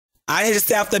I just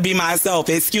have to be myself,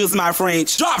 excuse my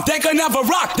French. Drop, they can never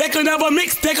rock, they can never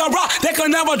mix, they can rock, they can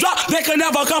never drop, they can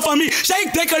never come for me.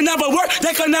 Shake, they can never work,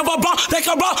 they can never bump, they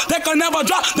can rock, they can never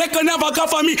drop, they can never come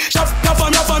for me. Shop, enough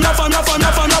for me. Shop, enough for me.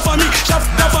 Shop, enough for me. Shop,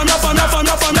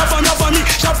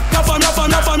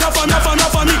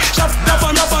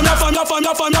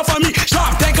 enough for me.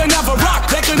 Drop, they can never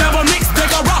rock, they can never mix, they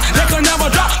can rock, they can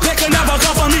never drop, they can never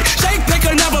come for me. Shake, they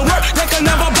can never work, they can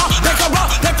never bump, they can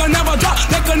rock, they can never drop,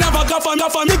 they can never come for me.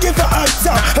 Nicky for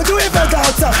answer, I do it for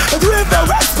dancer, I do it for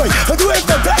Westbank, I do it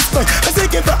for Westbank, I sing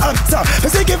it for answer, I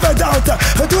sing it for dancer,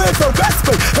 I do it for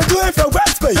Westbank, I do it for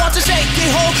Westbank. Want to shake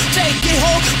it ho,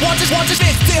 want to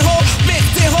mix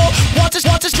it ho, want to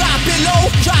drop it low,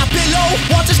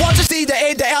 want to see the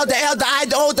A, the L, the L, the I,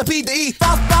 the O, the P, the E.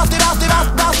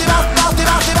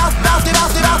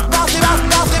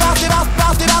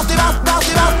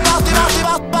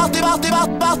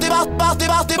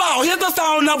 Bow, here's the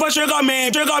sound of a sugar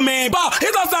man. Bow,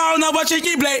 here's the sound of a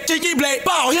cheeky blade.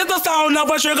 Bow, here's the sound of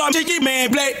a cheeky man.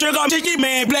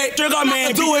 Sugar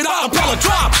man. Do it acapella,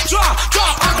 drop. I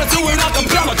can do it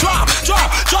acapella, drop.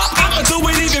 I can do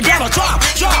it even better, drop. I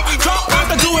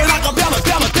can do it acapella,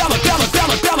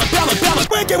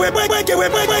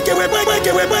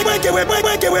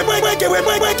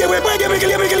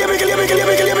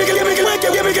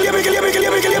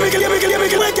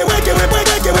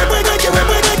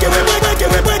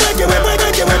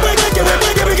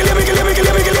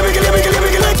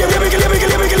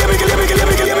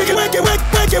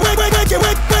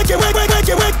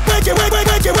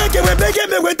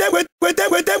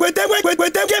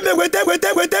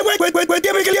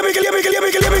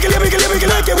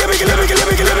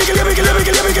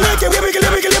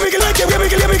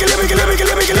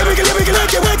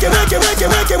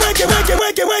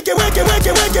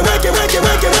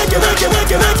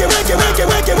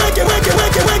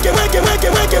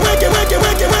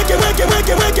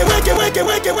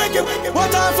 One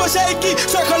time for Shakie,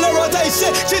 circular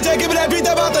rotation. She just give me that beat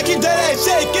about to keep that ass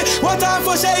shaking. One time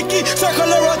for Shakie,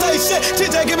 circular rotation. She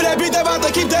just give me that beat about to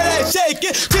keep that ass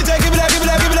shaking. She just give me that, give me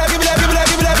that, give me that, give me that, give me that,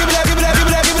 give me that, give me that, give me that, give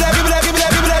me that, give me that, give me that, give me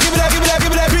that, give me that, give me that, give me that,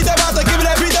 give me that beat about to, give me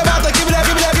that beat about to, give me that,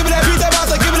 give me that, give me that beat about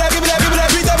to, give me that, give me that, give me that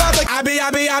beat about to.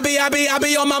 I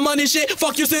be on my money shit.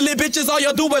 Fuck you silly bitches, all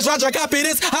you do is Roger copy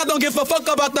this. I don't give a fuck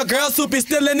about the girls who be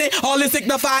stealing it. All it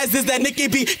signifies is that Nicky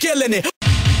be killing it.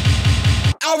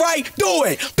 Alright, do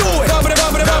it. Bump it, raise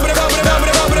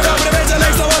your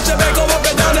legs, so watch your back, go up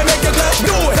and down and make your clap.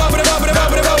 Do it. Bump it,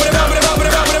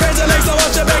 raise your legs, so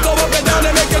watch your back, go up and down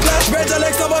and make your clap. Raise your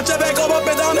legs, so watch your back, go up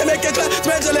and down and make your clap.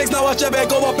 Raise your legs, now watch your back,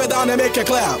 go up and down and make your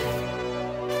clap.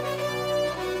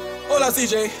 Hola,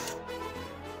 CJ.